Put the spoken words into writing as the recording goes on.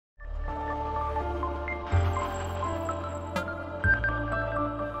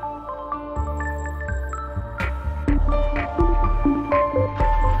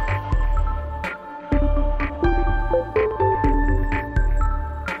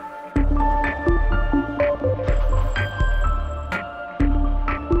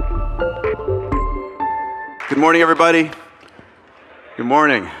morning, everybody. Good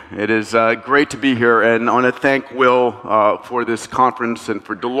morning. It is great to be here, and I want to thank Will for this conference and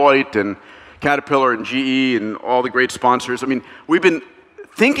for Deloitte and Caterpillar and GE and all the great sponsors. I mean, we've been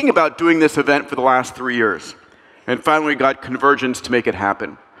thinking about doing this event for the last 3 years, and finally got convergence to make it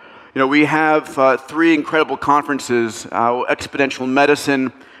happen. You know, we have 3 incredible conferences, Exponential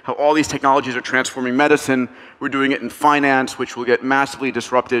Medicine, how all these technologies are transforming medicine. We're doing it in finance, which will get massively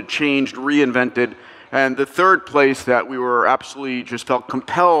disrupted, changed, reinvented. And the third place that we were absolutely just felt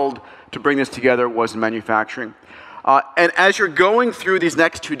compelled to bring this together was in manufacturing. And as you're going through these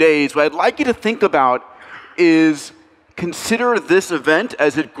next 2 days, what I'd like you to think about is consider this event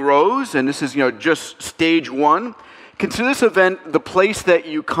as it grows, and this is just stage 1. Consider this event the place that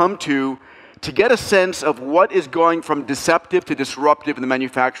you come to get a sense of what is going from deceptive to disruptive in the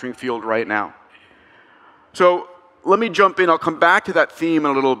manufacturing field right now. So let me jump in. I'll come back to that theme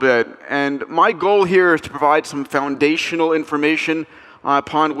in a little bit. And my goal here is to provide some foundational information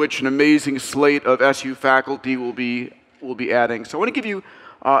upon which an amazing slate of SU faculty will be adding. So I want to give you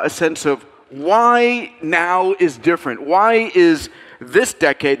a sense of why now is different. Why is this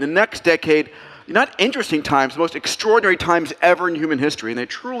decade, the next decade, not interesting times, the most extraordinary times ever in human history, and they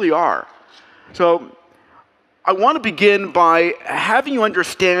truly are. So I want to begin by having you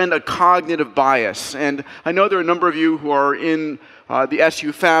understand a cognitive bias. And I know there are a number of you who are in the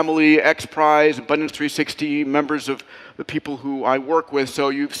SU family, X Prize, Abundance 360, members of the people who I work with. So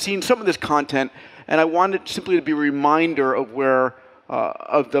you've seen some of this content, and I want it simply to be a reminder of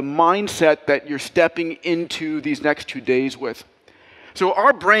of the mindset that you're stepping into these next 2 days with. So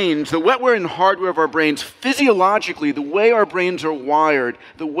our brains, the wetware and hardware of our brains, physiologically, the way our brains are wired,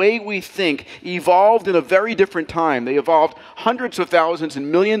 the way we think, evolved in a very different time. They evolved hundreds of thousands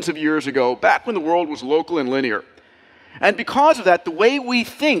and millions of years ago, back when the world was local and linear. And because of that, the way we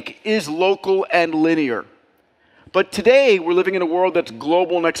think is local and linear. But today, we're living in a world that's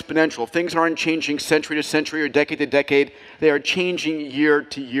global and exponential. Things aren't changing century to century or decade to decade. They are changing year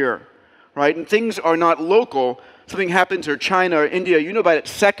to year, right? And things are not local. Something happens in China or India, you know about it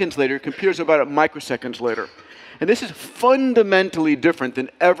seconds later. Computers know about it microseconds later. And this is fundamentally different than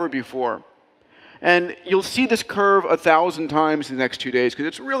ever before. And you'll see this curve 1,000 times in the next 2 days because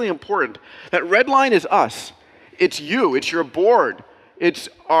it's really important. That red line is us. It's you. It's your board. It's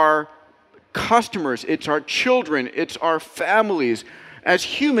our customers. It's our children. It's our families. As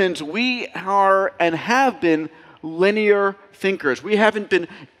humans, we are and have been linear thinkers. We haven't been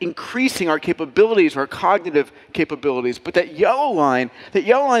increasing our capabilities, our cognitive capabilities. But that yellow line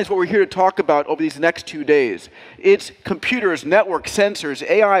is what we're here to talk about over these next 2 days. It's computers, networks, sensors,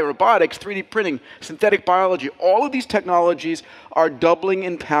 AI, robotics, 3D printing, synthetic biology. All of these technologies are doubling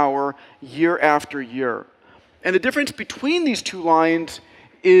in power year after year. And the difference between these 2 lines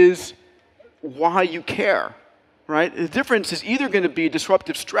is why you care, right? The difference is either going to be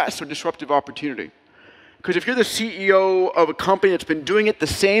disruptive stress or disruptive opportunity. Because if you're the CEO of a company that's been doing it the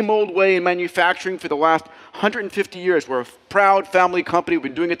same old way in manufacturing for the last 150 years, we're a proud family company, we've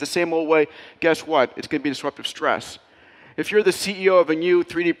been doing it the same old way, guess what? It's going to be disruptive stress. If you're the CEO of a new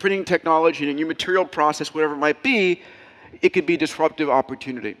 3D printing technology and a new material process, whatever it might be, it could be disruptive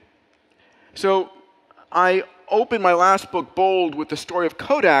opportunity. So I opened my last book, Bold, with the story of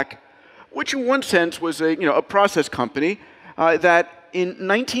Kodak, which in one sense was a process company that in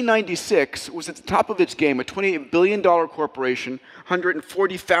 1996 was at the top of its game, a $28 billion corporation,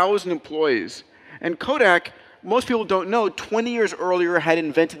 140,000 employees. And Kodak, most people don't know, 20 years earlier had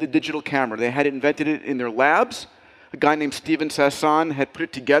invented the digital camera. They had invented it in their labs. A guy named Steven Sasson had put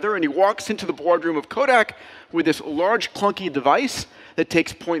it together, and he walks into the boardroom of Kodak with this large, clunky device that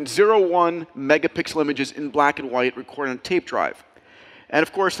takes 0.01 megapixel images in black and white recorded on a tape drive. And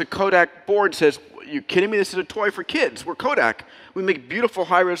of course, the Kodak board says, "Are you kidding me? This is a toy for kids. We're Kodak. We make beautiful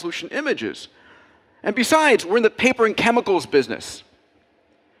high-resolution images. And besides, we're in the paper and chemicals business."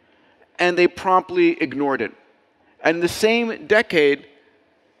 And they promptly ignored it. And in the same decade,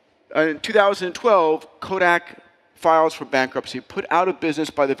 in 2012, Kodak files for bankruptcy, put out of business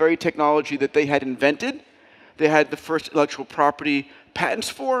by the very technology that they had invented. They had the first intellectual property patents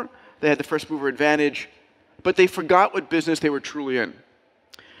for. They had the first mover advantage. But they forgot what business they were truly in.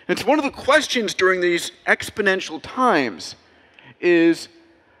 And so one of the questions during these exponential times is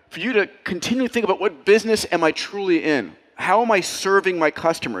for you to continue to think about what business am I truly in? How am I serving my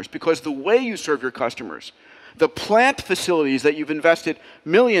customers? Because the way you serve your customers, the plant facilities that you've invested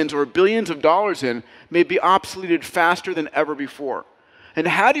millions or billions of dollars in may be obsoleted faster than ever before. And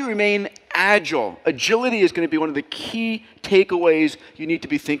how do you remain agile? Agility is going to be one of the key takeaways you need to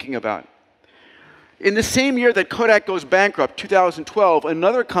be thinking about. In the same year that Kodak goes bankrupt, 2012,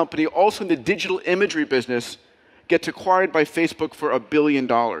 another company, also in the digital imagery business, gets acquired by Facebook for $1 billion,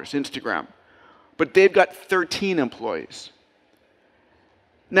 Instagram. But they've got 13 employees.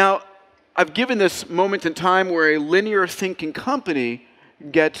 Now, I've given this moment in time where a linear thinking company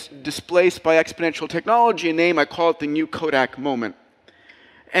gets displaced by exponential technology, a name I call it the new Kodak moment.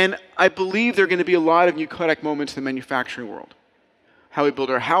 And I believe there are going to be a lot of new Kodak moments in the manufacturing world. How we build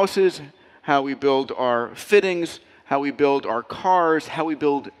our houses, how we build our fittings, how we build our cars, how we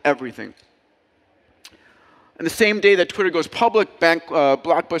build everything. And the same day that Twitter goes public,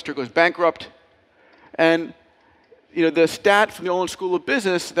 Blockbuster goes bankrupt. And the stat from the Olin School of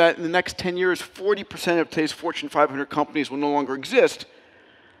Business that in the next 10 years, 40% of today's Fortune 500 companies will no longer exist,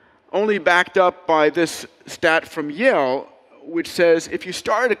 only backed up by this stat from Yale, which says if you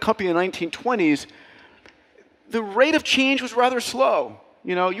started a company in the 1920s, the rate of change was rather slow.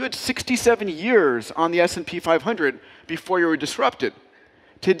 You had 67 years on the S&P 500 before you were disrupted.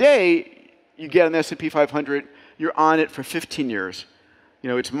 Today, you get on the S&P 500, you're on it for 15 years.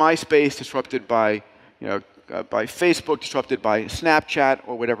 It's MySpace disrupted by, by Facebook, disrupted by Snapchat,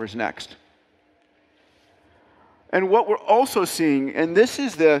 or whatever's next. And what we're also seeing, and this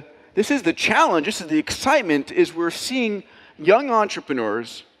is the challenge, this is the excitement, is we're seeing young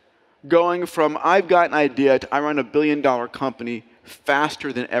entrepreneurs going from I've got an idea to I run a $1 billion company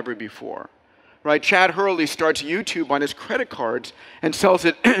faster than ever before. Right? Chad Hurley starts YouTube on his credit cards and sells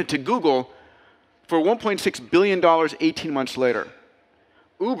it to Google for $1.6 billion 18 months later.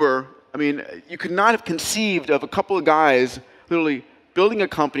 Uber, you could not have conceived of a couple of guys literally building a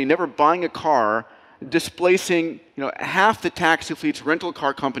company, never buying a car, displacing half the taxi fleets, rental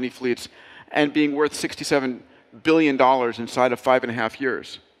car company fleets, and being worth $67 billion inside of 5.5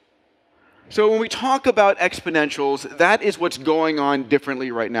 years. So when we talk about exponentials, that is what's going on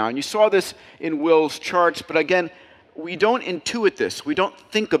differently right now. And you saw this in Will's charts, but again, we don't intuit this. We don't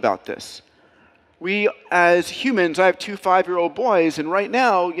think about this. We, as humans, I have 2 5-year-old boys, and right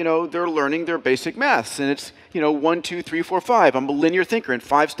now, they're learning their basic maths. And it's, 1, 2, 3, 4, 5. I'm a linear thinker. In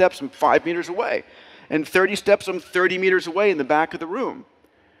 5 steps, I'm 5 meters away. And 30 steps, I'm 30 meters away in the back of the room.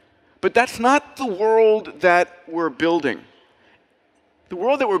 But that's not the world that we're building. The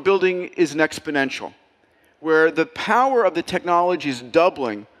world that we're building is an exponential, where the power of the technology is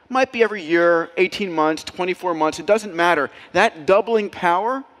doubling. Might be every year, 18 months, 24 months, it doesn't matter. That doubling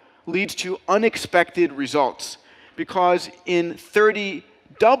power leads to unexpected results. Because in 30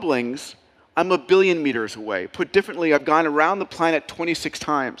 doublings, I'm 1 billion meters away. Put differently, I've gone around the planet 26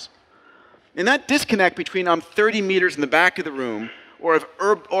 times. And that disconnect between I'm 30 meters in the back of the room or I've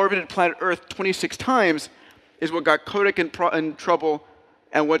orbited planet Earth 26 times is what got Kodak in trouble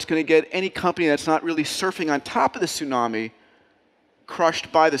and what's going to get any company that's not really surfing on top of the tsunami crushed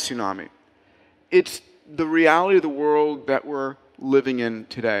by the tsunami. It's the reality of the world that we're living in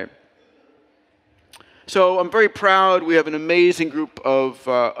today. So I'm very proud. We have an amazing group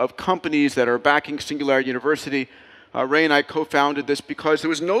of companies that are backing Singularity University. Ray and I co-founded this because there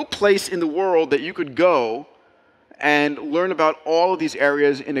was no place in the world that you could go and learn about all of these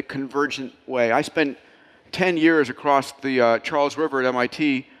areas in a convergent way. I spent 10 years across the Charles River at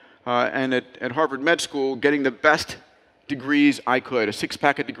MIT and at Harvard Med School getting the best degrees I could, a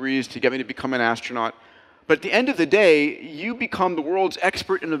 6-pack of degrees to get me to become an astronaut. But at the end of the day, you become the world's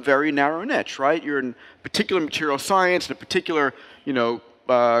expert in a very narrow niche, right? You're in particular material science, in a particular,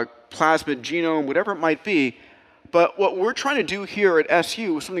 plasmid genome, whatever it might be. But what we're trying to do here at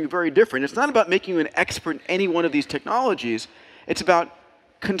SU is something very different. It's not about making you an expert in any one of these technologies. It's about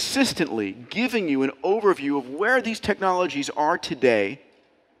consistently giving you an overview of where these technologies are today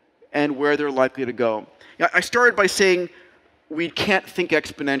and where they're likely to go. Now, I started by saying we can't think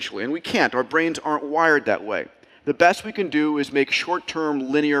exponentially, and we can't. Our brains aren't wired that way. The best we can do is make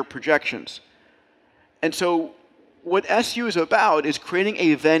short-term linear projections. And so what SU is about is creating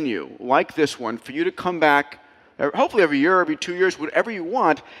a venue like this one for you to come back hopefully every year, every 2 years, whatever you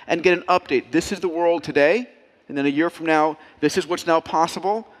want, and get an update. This is the world today, and then a year from now, this is what's now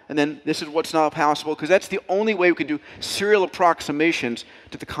possible, and then this is what's not possible, because that's the only way we can do serial approximations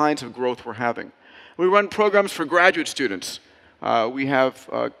to the kinds of growth we're having. We run programs for graduate students. We have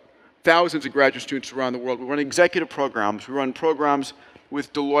thousands of graduate students around the world. We run executive programs. We run programs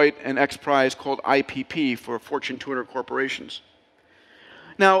with Deloitte and X Prize called IPP for Fortune 200 corporations.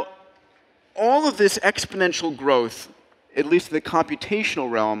 Now, all of this exponential growth, at least in the computational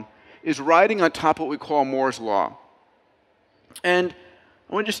realm, is riding on top of what we call Moore's Law. And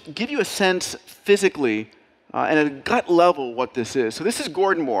I want to just give you a sense physically and at a gut level what this is. So this is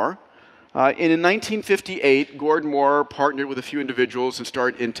Gordon Moore. In 1958, Gordon Moore partnered with a few individuals and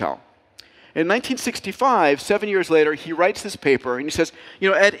started Intel. In 1965, 7 years later, he writes this paper and he says,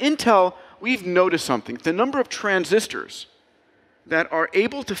 at Intel, we've noticed something. The number of transistors that are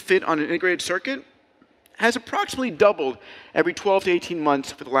able to fit on an integrated circuit has approximately doubled every 12 to 18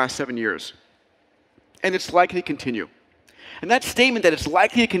 months for the last 7 years. And it's likely to continue. And that statement that it's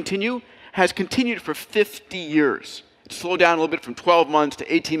likely to continue has continued for 50 years. It slowed down a little bit from 12 months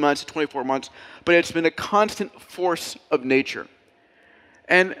to 18 months to 24 months, but it's been a constant force of nature.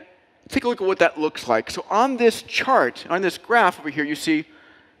 And take a look at what that looks like. So on this chart, on this graph over here, you see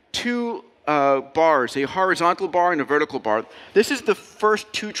two bars, a horizontal bar and a vertical bar. This is the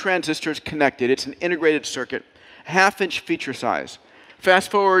first two transistors connected. It's an integrated circuit, half-inch feature size.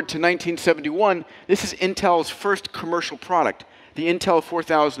 Fast forward to 1971, this is Intel's first commercial product, the Intel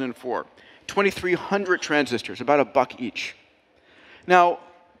 4004. 2,300 transistors, about $1 each. Now,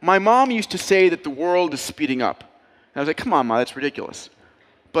 my mom used to say that the world is speeding up. And I was like, come on, Ma, that's ridiculous.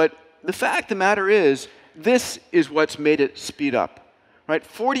 But the fact of the matter is, this is what's made it speed up. Right?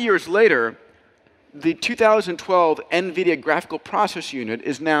 40 years later, the 2012 NVIDIA graphical processor unit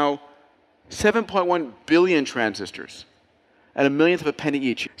is now 7.1 billion transistors at 1/100,000 of a penny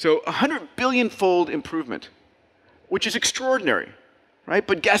each. So 100 billion-fold improvement, which is extraordinary. Right?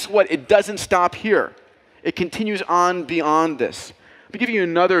 But guess what? It doesn't stop here. It continues on beyond this. Let me give you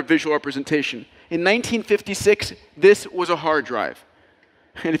another visual representation. In 1956, this was a hard drive.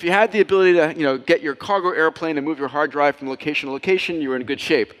 And if you had the ability to get your cargo airplane and move your hard drive from location to location, you were in good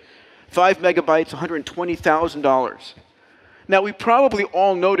shape. 5 megabytes, $120,000. Now, we probably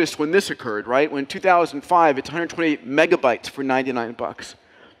all noticed when this occurred, right? When in 2005, it's 128 megabytes for $99.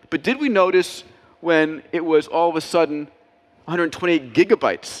 But did we notice when it was all of a sudden 128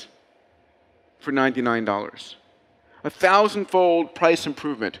 gigabytes for $99? 1,000-fold price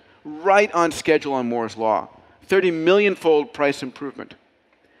improvement, right on schedule on Moore's Law. 30 million-fold price improvement.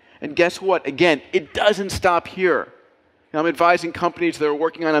 And guess what? Again, it doesn't stop here. Now, I'm advising companies that are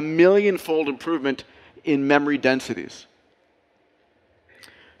working on 1 million-fold improvement in memory densities.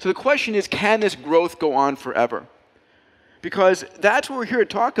 So the question is, can this growth go on forever? Because that's what we're here to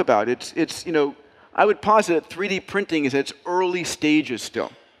talk about. I would posit that 3D printing is at its early stages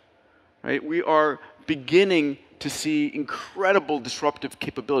still. Right? We are beginning to see incredible disruptive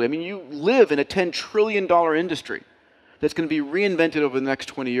capability. I mean, you live in a $10 trillion industry that's going to be reinvented over the next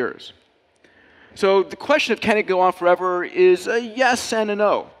 20 years. So the question of can it go on forever is a yes and a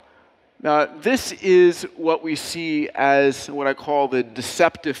no. Now, this is what we see as what I call the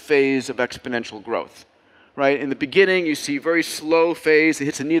deceptive phase of exponential growth. Right? In the beginning, you see very slow phase. It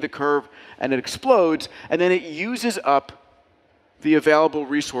hits the knee of the curve, and it explodes. And then it uses up the available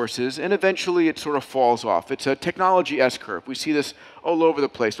resources, and eventually it sort of falls off. It's a technology S-curve. We see this all over the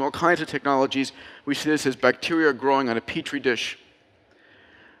place. In all kinds of technologies, we see this as bacteria growing on a petri dish.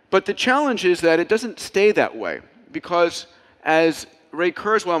 But the challenge is that it doesn't stay that way, because as Ray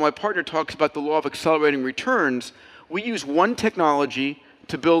Kurzweil, my partner, talks about the law of accelerating returns, we use one technology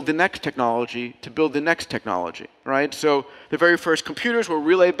to build the next technology, to build the next technology, right? So the very first computers were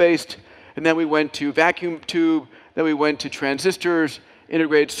relay-based, and then we went to vacuum tube, then we went to transistors,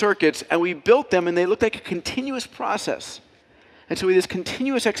 integrated circuits, and we built them, and they looked like a continuous process. And so we have this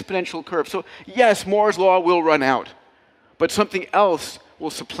continuous exponential curve. So yes, Moore's Law will run out, but something else will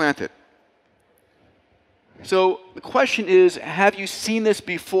supplant it. So the question is, have you seen this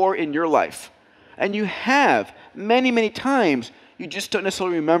before in your life? And you have, many, many times. You just don't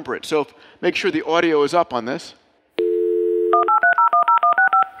necessarily remember it. So make sure the audio is up on this.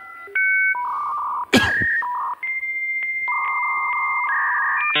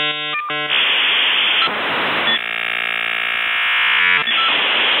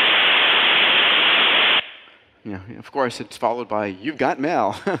 Yeah, of course, it's followed by, "You've got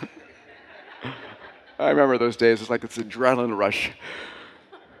mail." I remember those days. It's like this adrenaline rush.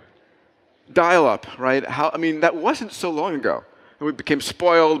 Dial-up, right? That wasn't so long ago. And we became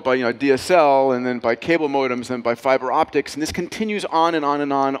spoiled by DSL, and then by cable modems, and by fiber optics, and this continues on and on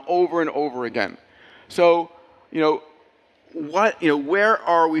and on, over and over again. So, where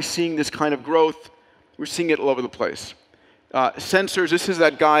are we seeing this kind of growth? We're seeing it all over the place. Sensors. This is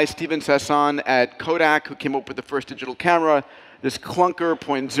that guy, Steven Sasson at Kodak, who came up with the first digital camera. This clunker,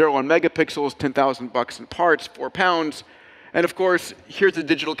 0.01 megapixels, $10,000 in parts, 4 pounds. And of course, here's the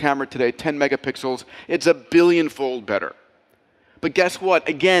digital camera today, 10 megapixels. It's 1 billion-fold better. But guess what?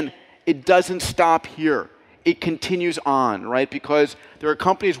 Again, it doesn't stop here. It continues on, right? Because there are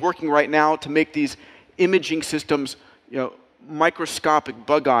companies working right now to make these imaging systems, microscopic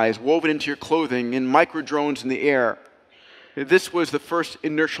bug eyes woven into your clothing, and micro drones in the air. This was the first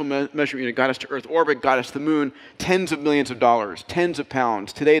inertial measurement unit. Got us to Earth orbit, got us to the moon. Tens of millions of dollars, tens of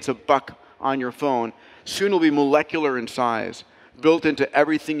pounds. Today it's $1 on your phone. Soon it'll be molecular in size. built into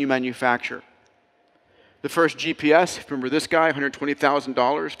everything you manufacture. The first GPS, remember this guy,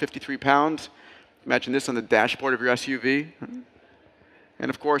 $120,000, 53 pounds. Imagine this on the dashboard of your SUV. And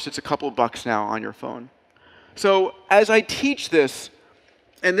of course, it's a couple of bucks now on your phone. So as I teach this,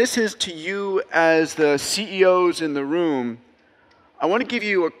 and this is to you as the CEOs in the room, I want to give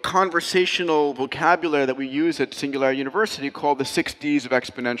you a conversational vocabulary that we use at Singularity University called the 6 Ds of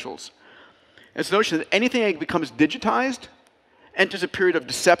exponentials. It's the notion that anything that becomes digitized enters a period of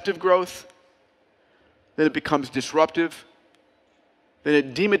deceptive growth, then it becomes disruptive, then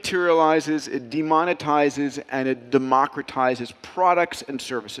it dematerializes, it demonetizes, and it democratizes products and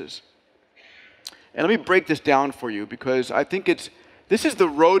services. And let me break this down for you, because I think this is the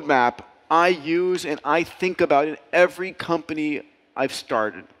roadmap I use and I think about in every company I've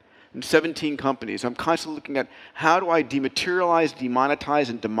started. In 17 companies, I'm constantly looking at how do I dematerialize, demonetize,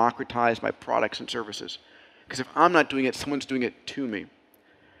 and democratize my products and services. Because if I'm not doing it, someone's doing it to me.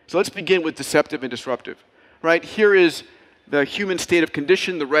 So let's begin with deceptive and disruptive. Right? Here is the human state of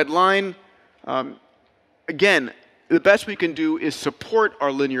condition, the red line. Again, the best we can do is support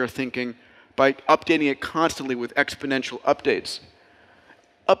our linear thinking by updating it constantly with exponential updates.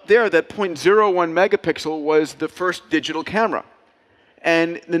 Up there, that 0.01 megapixel was the first digital camera.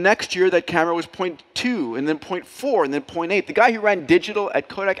 And the next year, that camera was 0.2, and then 0.4, and then 0.8. The guy who ran digital at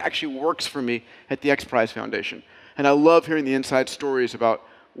Kodak actually works for me at the X Prize Foundation. And I love hearing the inside stories about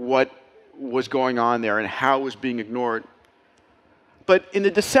what was going on there and how it was being ignored. But in the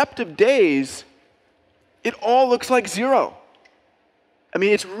deceptive days, it all looks like zero. I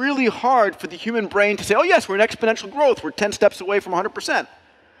mean, it's really hard for the human brain to say, oh yes, we're in exponential growth. We're 10 steps away from 100%.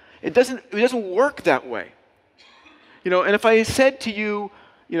 It doesn't work that way. And if I said to you,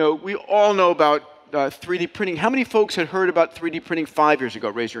 we all know about 3D printing. How many folks had heard about 3D printing 5 years ago?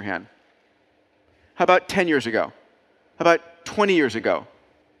 Raise your hand. How about 10 years ago? How about 20 years ago?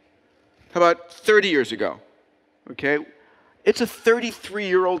 How about 30 years ago? Okay? It's a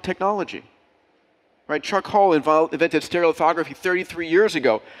 33-year-old technology. Right? Chuck Hull invented stereolithography 33 years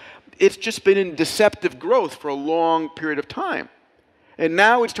ago. It's just been in deceptive growth for a long period of time. And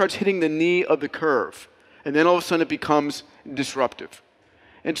now it starts hitting the knee of the curve. And then all of a sudden it becomes disruptive.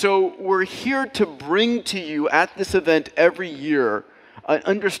 And so we're here to bring to you at this event every year an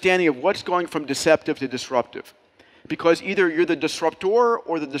understanding of what's going from deceptive to disruptive. Because either you're the disruptor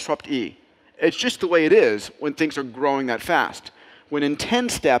or the disruptee. It's just the way it is when things are growing that fast. When in 10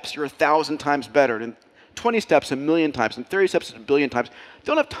 steps you're 1,000 times better, and in 20 steps 1,000,000 times, and 30 steps 1,000,000,000 times, you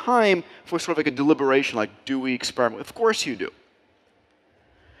don't have time for sort of like a deliberation like, do we experiment? Of course you do.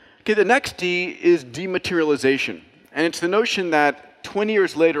 Okay, the next D is dematerialization. And it's the notion that 20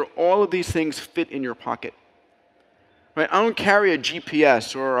 years later, all of these things fit in your pocket. Right? I don't carry a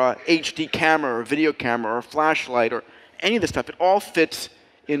GPS or a HD camera or a video camera or a flashlight or any of this stuff. It all fits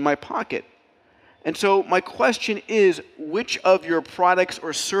in my pocket. And so my question is, which of your products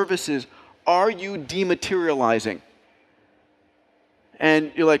or services are you dematerializing?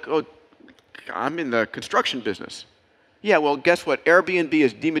 And you're like, oh, I'm in the construction business. Yeah, well, guess what? Airbnb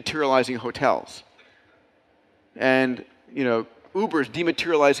is dematerializing hotels. And, Uber is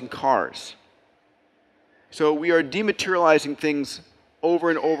dematerializing cars. So we are dematerializing things over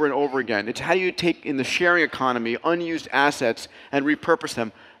and over and over again. It's how you take, in the sharing economy, unused assets and repurpose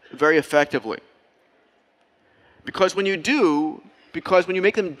them very effectively. Because when you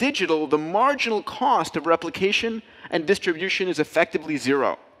make them digital, the marginal cost of replication and distribution is effectively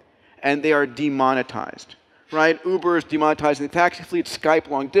zero. And they are demonetized. Right? Uber is demonetizing the taxi fleet, Skype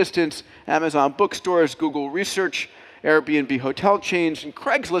long distance, Amazon bookstores, Google research, Airbnb hotel chains, and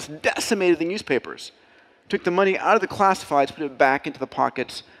Craigslist decimated the newspapers. Took the money out of the classifieds, put it back into the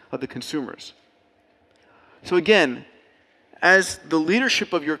pockets of the consumers. So again, as the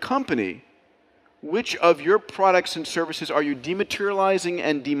leadership of your company, which of your products and services are you dematerializing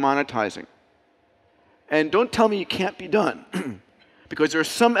and demonetizing? And don't tell me you can't be done. Because there's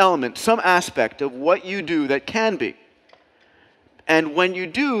some element, some aspect of what you do that can be. And when you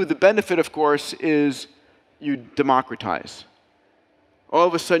do, the benefit, of course, is you democratize. All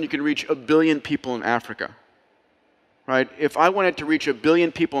of a sudden, you can reach 1 billion people in Africa. Right? If I wanted to reach 1 billion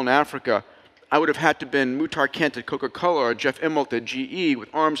people in Africa, I would have had to have been Muhtar Kent at Coca-Cola or Jeff Immelt at GE with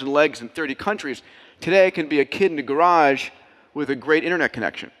arms and legs in 30 countries. Today, I can be a kid in a garage with a great internet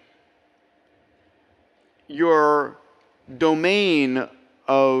connection. Your domain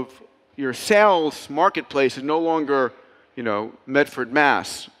of your sales marketplace is no longer, Medford,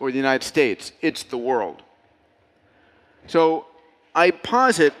 Mass, or the United States. It's the world. So I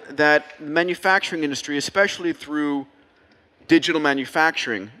posit that the manufacturing industry, especially through digital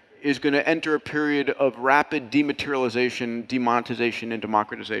manufacturing, is going to enter a period of rapid dematerialization, demonetization, and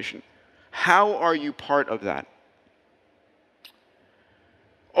democratization. How are you part of that?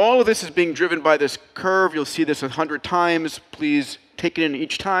 All of this is being driven by this curve. You'll see this 100 times. Please take it in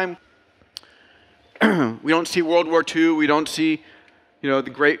each time. We don't see World War II. We don't see, the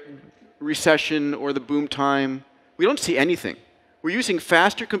Great Recession or the boom time. We don't see anything. We're using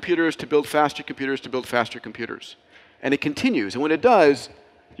faster computers to build faster computers to build faster computers. And it continues. And when it does,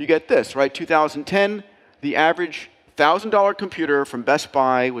 you get this, right? 2010, the average $1,000 computer from Best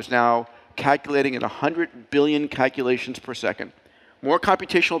Buy was now calculating at 100 billion calculations per second. More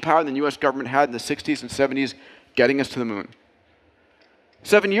computational power than the US government had in the 60s and 70s, getting us to the moon.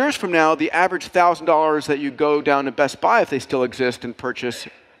 7 years from now, the average $1,000 that you go down to Best Buy, if they still exist, and purchase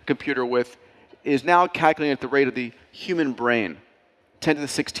a computer with, is now calculating at the rate of the human brain, 10 to the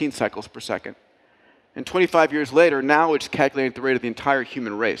 16 cycles per second. And 25 years later, now it's calculating at the rate of the entire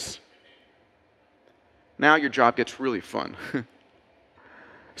human race. Now your job gets really fun.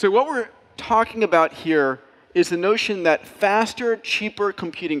 So what we're talking about here is the notion that faster, cheaper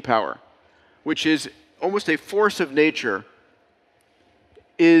computing power, which is almost a force of nature,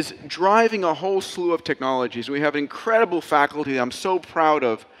 is driving a whole slew of technologies. We have an incredible faculty that I'm so proud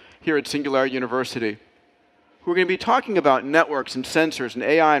of here at Singularity University, who are going to be talking about networks and sensors and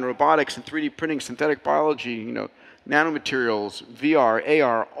AI and robotics and 3D printing, synthetic biology, nanomaterials, VR,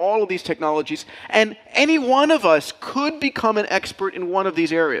 AR, all of these technologies. And any one of us could become an expert in one of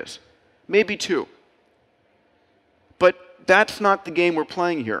these areas, maybe two. But that's not the game we're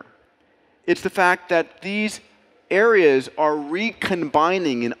playing here. It's the fact that these areas are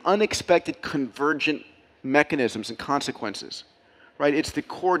recombining in unexpected convergent mechanisms and consequences. Right? It's the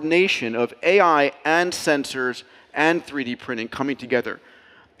coordination of AI and sensors and 3D printing coming together.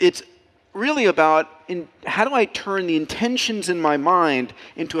 It's really about how do I turn the intentions in my mind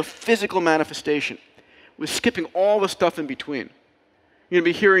into a physical manifestation, with skipping all the stuff in between. You're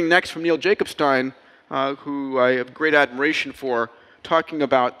going to be hearing next from Neil Jacobstein, who I have great admiration for, talking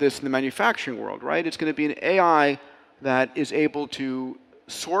about this in the manufacturing world. Right? It's going to be an AI that is able to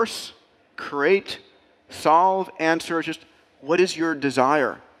source, create, solve, answer, just what is your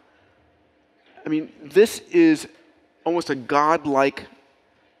desire? I mean, this is almost a godlike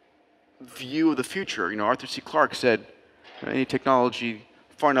view of the future. Arthur C. Clarke said, any technology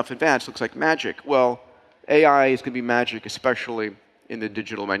far enough advanced looks like magic. Well, AI is going to be magic, especially in the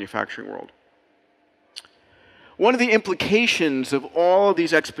digital manufacturing world. One of the implications of all of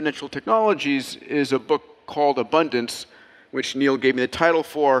these exponential technologies is a book called Abundance, which Neil gave me the title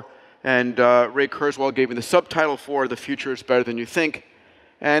for, and Ray Kurzweil gave me the subtitle for, The Future is Better Than You Think.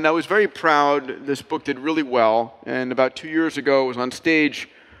 And I was very proud. This book did really well. And about 2 years ago, I was on stage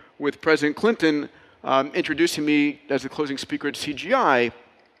with President Clinton introducing me as the closing speaker at CGI.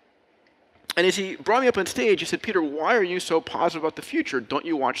 And as he brought me up on stage, he said, Peter, why are you so positive about the future? Don't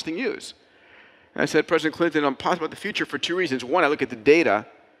you watch the news? And I said, President Clinton, I'm positive about the future for two reasons. One, I look at the data.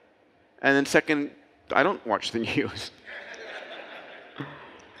 And then second, I don't watch the news.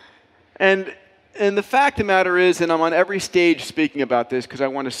 And the fact of the matter is, and I'm on every stage speaking about this because I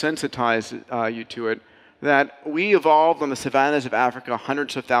want to sensitize you to it, that we evolved on the savannas of Africa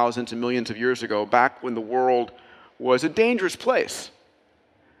hundreds of thousands and millions of years ago, back when the world was a dangerous place.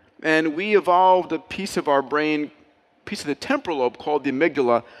 And we evolved a piece of our brain, piece of the temporal lobe called the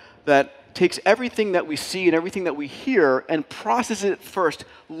amygdala, that takes everything that we see and everything that we hear and processes it first,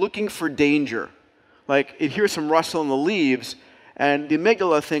 looking for danger. Like it hears some rustle in the leaves, and the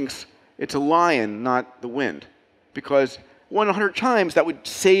amygdala thinks, it's a lion, not the wind, because 100 times that would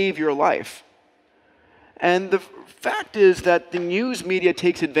save your life. And the fact is that the news media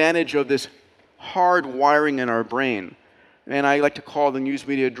takes advantage of this hard wiring in our brain. And I like to call the news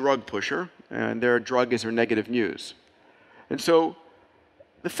media a drug pusher, and their drug is their negative news. And so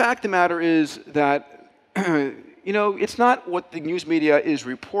the fact of the matter is that it's not what the news media is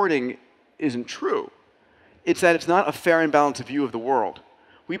reporting isn't true. It's that it's not a fair and balanced view of the world.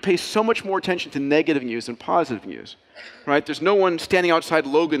 We pay so much more attention to negative news than positive news, right? There's no one standing outside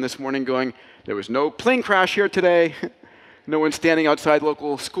Logan this morning going, there was no plane crash here today. No one standing outside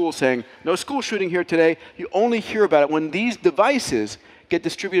local school saying, no school shooting here today. You only hear about it when these devices get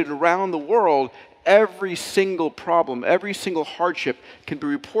distributed around the world. Every single problem, every single hardship can be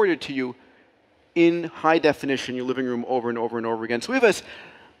reported to you in high definition in your living room over and over and over again. So we have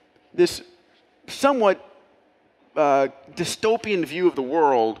this somewhat dystopian view of the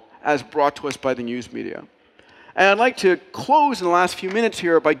world as brought to us by the news media. And I'd like to close in the last few minutes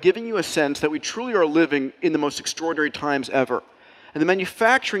here by giving you a sense that we truly are living in the most extraordinary times ever. And the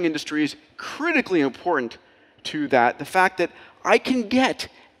manufacturing industry is critically important to that. The fact that I can get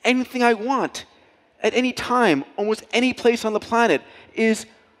anything I want at any time, almost any place on the planet, is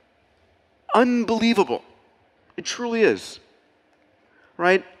unbelievable. It truly is.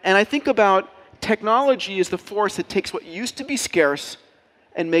 Right? And I think about technology as the force that takes what used to be scarce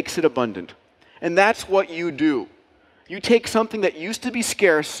and makes it abundant. And that's what you do. You take something that used to be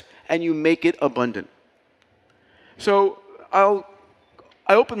scarce and you make it abundant. So I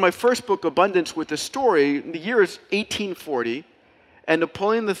opened my first book, Abundance, with a story. The year is 1840, and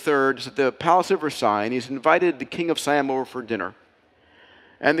Napoleon III is at the Palace of Versailles, and he's invited the King of Siam over for dinner.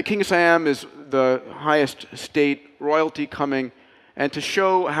 And the King of Siam is the highest state royalty coming, and to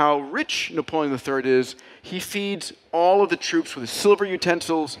show how rich Napoleon III is, he feeds all of the troops with silver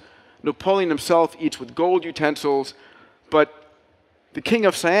utensils. Napoleon himself eats with gold utensils, but the King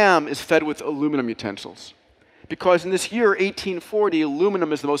of Siam is fed with aluminum utensils. Because in this year, 1840,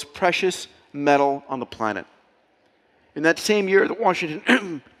 aluminum is the most precious metal on the planet. In that same year, the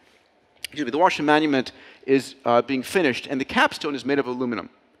Washington Monument is being finished, and the capstone is made of aluminum.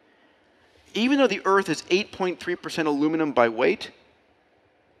 Even though the Earth is 8.3% aluminum by weight,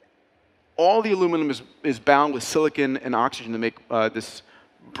 all the aluminum is bound with silicon and oxygen to make this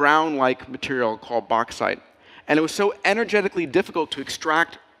brown-like material called bauxite. And it was so energetically difficult to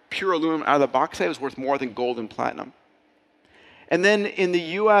extract pure aluminum out of the bauxite, it was worth more than gold and platinum. And then in the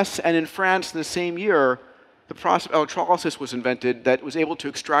US and in France in the same year, the process of electrolysis was invented that was able to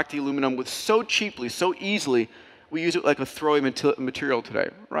extract the aluminum with so cheaply, so easily, we use it like a throwaway material today,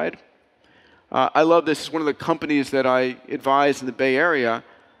 right? I love this. It's one of the companies that I advise in the Bay Area.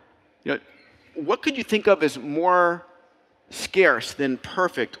 You know, what could you think of as more scarce than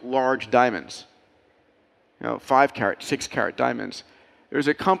perfect large diamonds? 5-carat, 6-carat diamonds. There's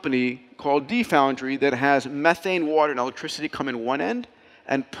a company called D-Foundry that has methane, water, and electricity come in one end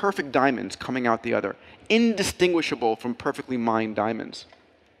and perfect diamonds coming out the other, indistinguishable from perfectly mined diamonds.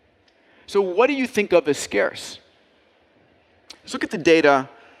 So what do you think of as scarce? Let's look at the data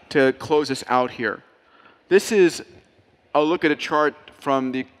to close us out here. This is a look at a chart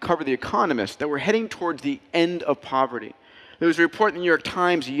from the cover of The Economist that we're heading towards the end of poverty. There was a report in the New York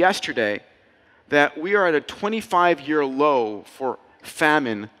Times yesterday that we are at a 25-year low for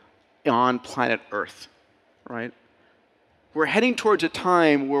famine on planet Earth, right? We're heading towards a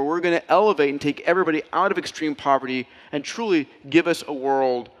time where we're going to elevate and take everybody out of extreme poverty and truly give us a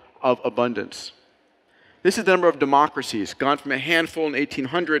world of abundance. This is the number of democracies, gone from a handful in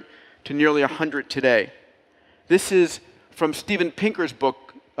 1800 to nearly 100 today. This is from Steven Pinker's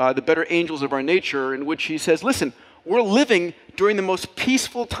book, The Better Angels of Our Nature, in which he says, listen, we're living during the most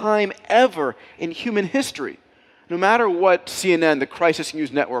peaceful time ever in human history. No matter what CNN, the Crisis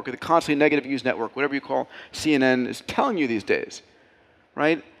News Network, or the Constantly Negative News Network, whatever you call CNN, is telling you these days,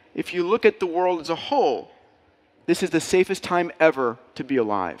 right? If you look at the world as a whole, this is the safest time ever to be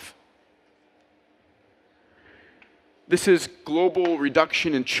alive. This is global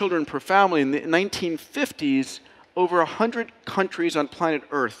reduction in children per family. In the 1950s, over 100 countries on planet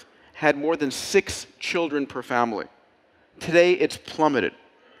Earth had more than 6 children per family. Today, it's plummeted.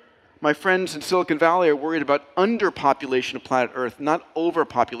 My friends in Silicon Valley are worried about underpopulation of planet Earth, not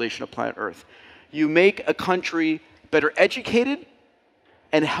overpopulation of planet Earth. You make a country better educated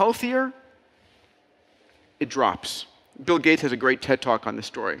and healthier, it drops. Bill Gates has a great TED Talk on this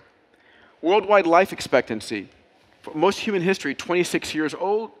story. Worldwide life expectancy, for most human history, 26 years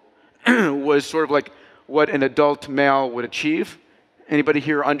old was sort of like what an adult male would achieve. Anybody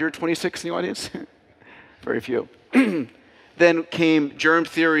here under 26 in the audience? Very few. Then came germ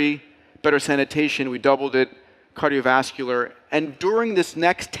theory, better sanitation, we doubled it, cardiovascular, and during this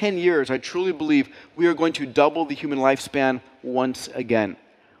next 10 years, I truly believe we are going to double the human lifespan once again.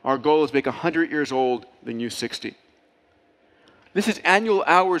 Our goal is to make 100 years old the new 60. This is annual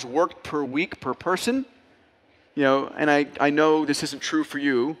hours worked per week per person. And I know this isn't true for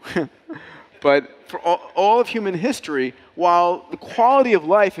you, but for all of human history, while the quality of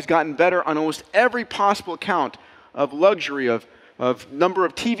life has gotten better on almost every possible count of luxury, of number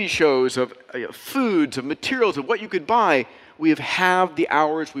of TV shows, of foods, of materials, of what you could buy, we have halved the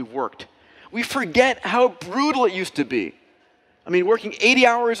hours we've worked. We forget how brutal it used to be. I mean, working 80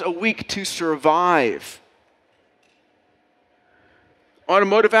 hours a week to survive.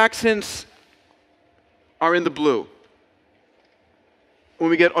 Automotive accidents are in the blue. When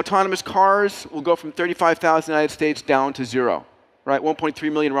we get autonomous cars, we'll go from 35,000 in the United States down to 0, right?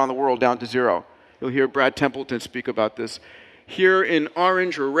 1.3 million around the world down to 0. You'll hear Brad Templeton speak about this. Here in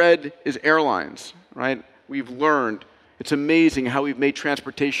orange or red is airlines, right? We've learned. It's amazing how we've made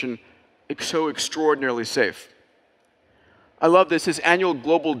transportation so extraordinarily safe. I love this. This is annual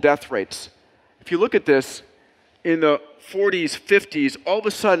global death rates. If you look at this, in the 40s, 50s, all of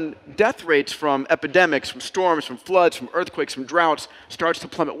a sudden, death rates from epidemics, from storms, from floods, from earthquakes, from droughts starts to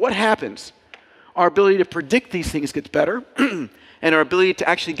plummet. What happens? Our ability to predict these things gets better, and our ability to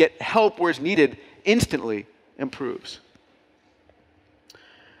actually get help where it's needed instantly improves.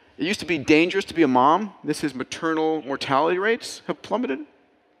 It used to be dangerous to be a mom. This is maternal mortality rates have plummeted.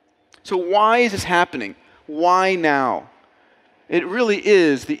 So why is this happening? Why now? It really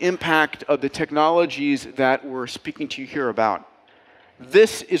is the impact of the technologies that we're speaking to you here about.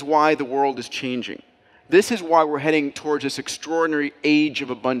 This is why the world is changing. This is why we're heading towards this extraordinary age of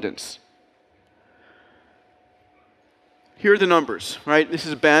abundance. Here are the numbers, right? This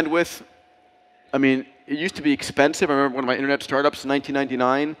is bandwidth. I mean, it used to be expensive. I remember one of my internet startups in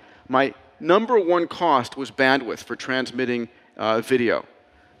 1999. My number one cost was bandwidth for transmitting video.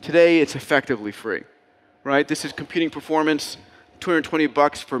 Today, it's effectively free, right? This is computing performance,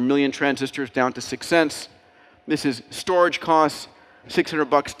 $220 for a million transistors down to 6 cents. This is storage costs,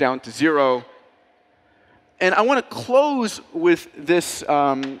 $600 down to 0. And I want to close with this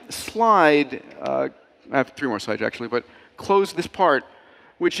slide. I have 3 more slides, actually, but close this part,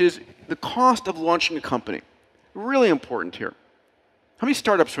 which is the cost of launching a company. Really important here. How many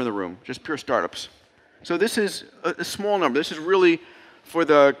startups are in the room? Just pure startups. So this is a small number. This is really for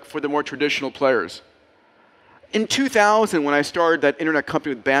the more traditional players. In 2000, when I started that internet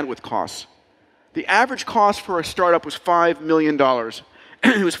company with bandwidth costs, the average cost for a startup was $5 million.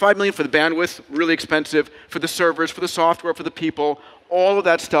 It was $5 million for the bandwidth, really expensive, for the servers, for the software, for the people, all of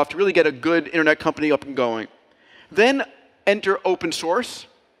that stuff to really get a good internet company up and going. Then enter open source.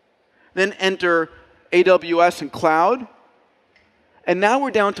 Then enter AWS and cloud. And now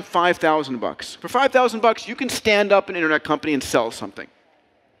we're down to $5,000. For $5,000, you can stand up an internet company and sell something.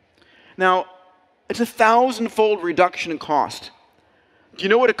 Now, it's a 1,000-fold reduction in cost. Do you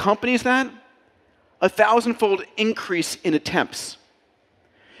know what accompanies that? A 1,000-fold increase in attempts.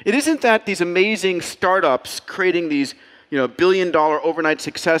 It isn't that these amazing startups creating these billion-dollar overnight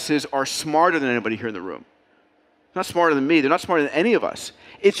successes are smarter than anybody here in the room. They're not smarter than me. They're not smarter than any of us.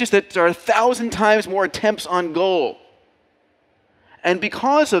 It's just that there are 1,000 times more attempts on goal. And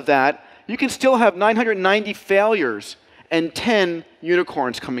because of that, you can still have 990 failures and 10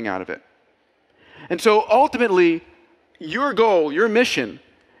 unicorns coming out of it. And so ultimately, your goal, your mission,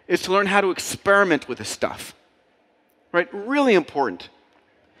 is to learn how to experiment with this stuff. Right? Really important.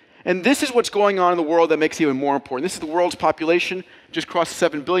 And this is what's going on in the world that makes it even more important. This is the world's population, just crossed the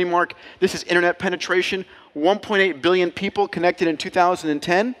 7 billion mark. This is internet penetration, 1.8 billion people connected in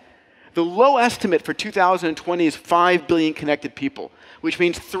 2010. The low estimate for 2020 is 5 billion connected people, which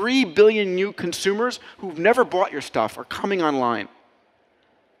means 3 billion new consumers who've never bought your stuff are coming online.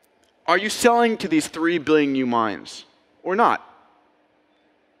 Are you selling to these 3 billion new minds or not?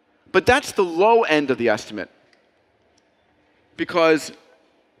 But that's the low end of the estimate, because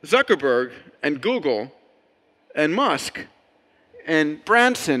Zuckerberg and Google and Musk and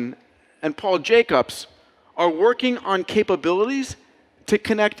Branson and Paul Jacobs are working on capabilities to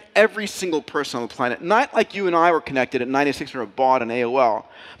connect every single person on the planet. Not like you and I were connected at 9600 baud and AOL,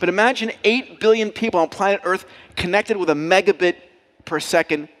 but imagine 8 billion people on planet Earth connected with a megabit per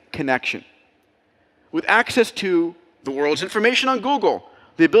second connection, with access to the world's information on Google,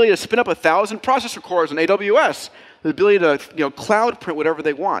 the ability to spin up 1,000 processor cores on AWS, the ability to cloud print whatever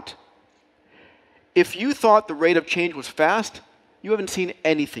they want. If you thought the rate of change was fast, you haven't seen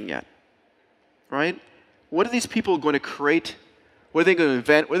anything yet, right? What are these people going to create? What are they going to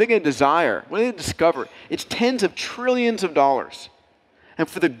invent? What are they going to desire? What are they going to discover? It's tens of trillions of dollars. And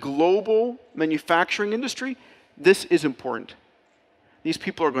for the global manufacturing industry, this is important. These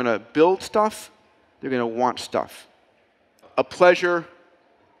people are going to build stuff. They're going to want stuff. A pleasure.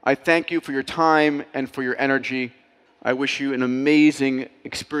 I thank you for your time and for your energy. I wish you an amazing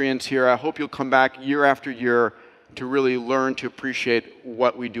experience here. I hope you'll come back year after year to really learn to appreciate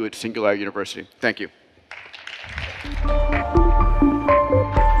what we do at Singularity University. Thank you.